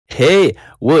嘿，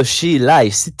我是来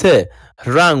斯特，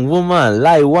让我们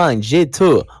来玩街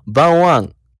头霸王。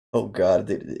Oh god,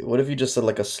 what if you just said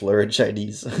like a slur in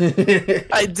Chinese?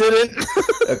 I didn't.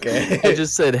 Okay. I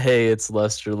just said, hey, it's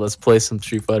Lester. Let's play some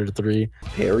Street Fighter 3.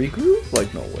 Parry groove?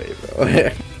 Like, no way, bro.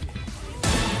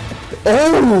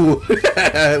 Oh!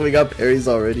 We got parries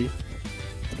already.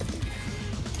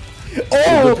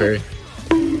 Oh! Parry.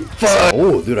 Fuck!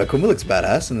 Oh, dude, Akuma looks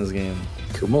badass in this game.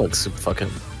 Kuma looks fucking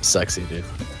sexy, dude.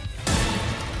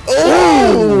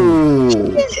 Oh!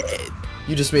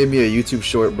 You just made me a YouTube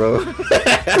short, bro.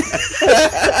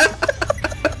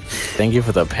 Thank you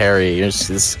for the parry. It's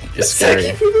scary.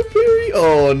 Thank you for the parry.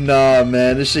 Oh nah,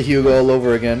 man, this is Hugo all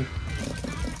over again.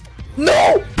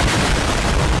 No!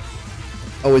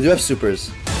 Oh, we do have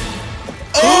supers.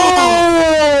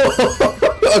 Oh!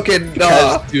 Okay,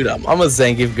 nah. Dude, I'm a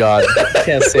Zangief god. I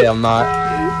can't say I'm not.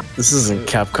 This isn't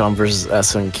Capcom versus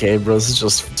SNK, bro. This is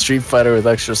just Street Fighter with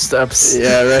extra steps.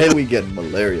 Yeah, right? We get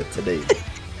malaria today. Do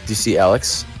you see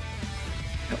Alex?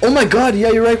 Oh my god,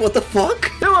 yeah, you're right. What the fuck?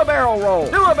 Do a barrel roll.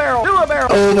 Do a barrel. Do a barrel.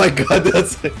 Oh my god,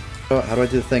 that's it. Oh, how do I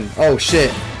do the thing? Oh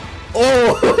shit.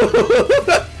 Oh!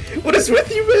 What is with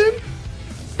you, man?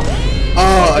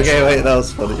 Oh, okay, wait, that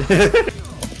was funny.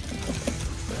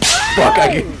 Fuck,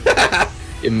 I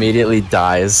Immediately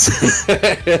dies.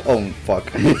 Oh fuck.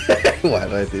 Why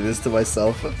did I do this to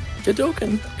myself?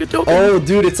 Gadoken. Gadoken. Oh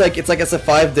dude, it's like it's a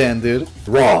 5 Dan, dude.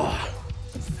 Raw.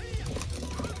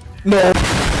 No.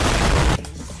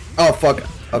 Oh fuck.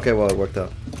 Okay, well it worked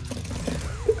out.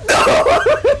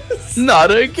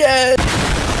 Not again.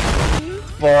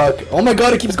 Fuck. Oh my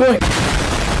god, it keeps going.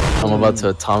 I'm about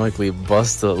to atomically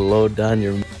bust a load down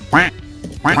your.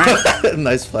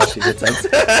 Nice flashing attempt.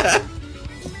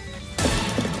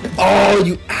 Oh,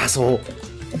 you asshole.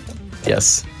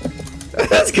 Yes.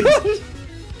 That's good.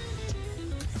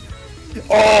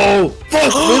 Oh,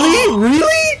 fuck, really?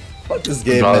 Really? Fuck this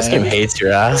game, Bro, man. this game hates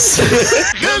your ass.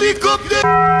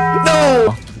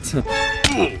 No!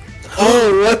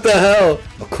 Oh, what the hell?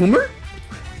 A Coomer?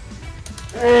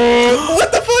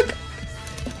 What the fuck?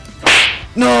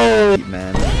 No!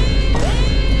 Man.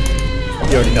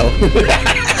 You already know.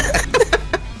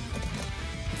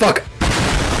 Fuck!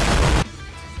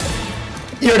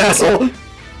 You're an asshole!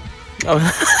 Oh.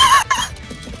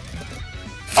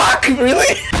 Fuck,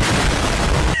 really?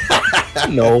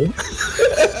 No.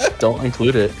 Don't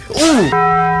include it. Ooh!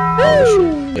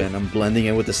 Oh, and I'm blending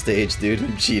in with the stage, dude.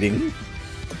 I'm cheating.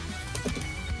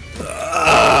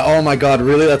 Oh my god,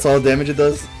 really? That's all the damage it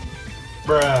does?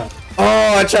 Bruh.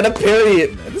 Oh, I tried to parry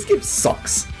it. Man, this game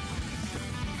sucks.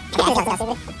 I'm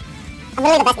literally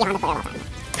the best behind the player all the time.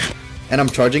 And I'm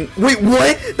charging. Wait,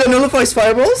 what? That nullifies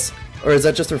fireballs? Or is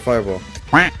that just her fireball?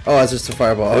 Oh, that's just a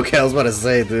fireball. Okay, I was about to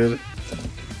say, dude.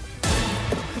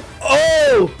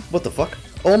 Oh! What the fuck?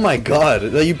 Oh my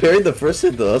god. You parried the first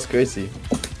hit though. That's crazy.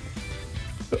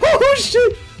 Oh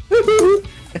shit!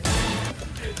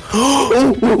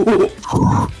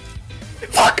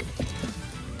 Fuck!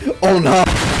 Oh no!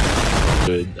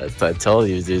 Dude, I tell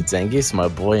you, dude, Zangief's my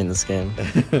boy in this game.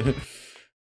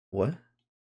 What?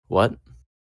 What?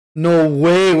 No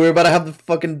way! We're about to have the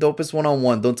fucking dopest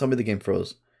one-on-one. Don't tell me the game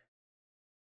froze.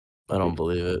 I don't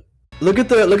believe it. Look at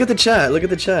the chat. Look at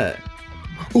the chat.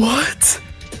 What?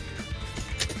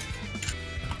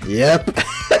 Yep.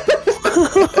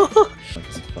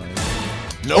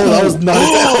 No, oh, that was not.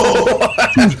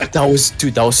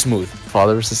 That was smooth.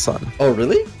 Father versus son. Oh,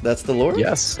 really? That's the lore?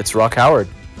 Yes, it's Rock Howard.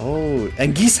 Oh,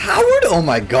 and Geese Howard? Oh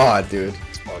my god, dude.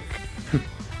 Fuck.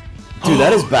 Dude,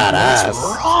 that is badass.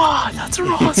 That's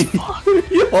raw as fuck.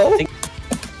 Yo.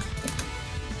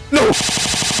 No.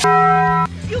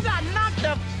 You got knocked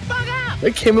the fuck out.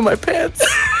 It came in my pants.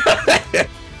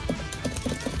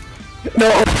 No.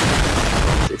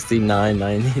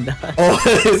 69.99. Oh,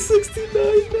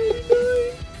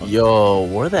 69.99. Yo,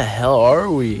 where the hell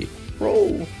are we?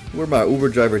 Bro, where my Uber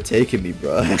driver taking me,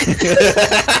 bro?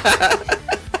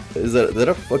 Is that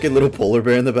a fucking little polar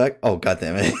bear in the back? Oh,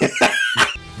 goddamn it.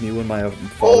 Me when my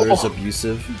father is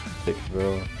abusive.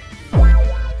 Bro.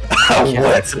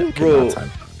 What? Bro.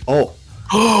 Oh.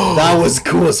 That was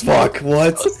cool as fuck.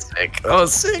 What? That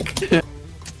was sick.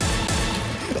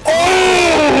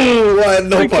 Oh! What?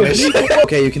 No punish.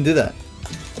 Okay, you can do that.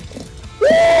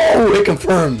 Woo! It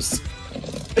confirms.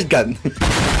 It got.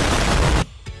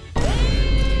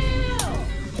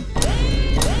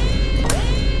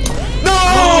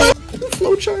 No!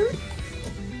 Flowchart.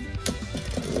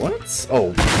 What?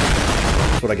 Oh.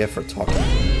 That's what I get for talking.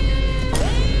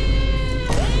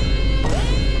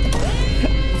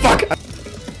 Fuck!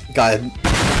 God.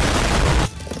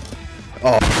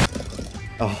 Oh.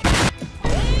 Oh.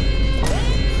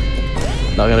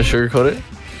 Not gonna sugarcoat it.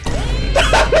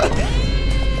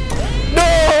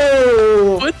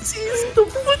 No! Footsies, the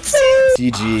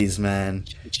footsies. GG's, man.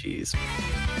 GG's.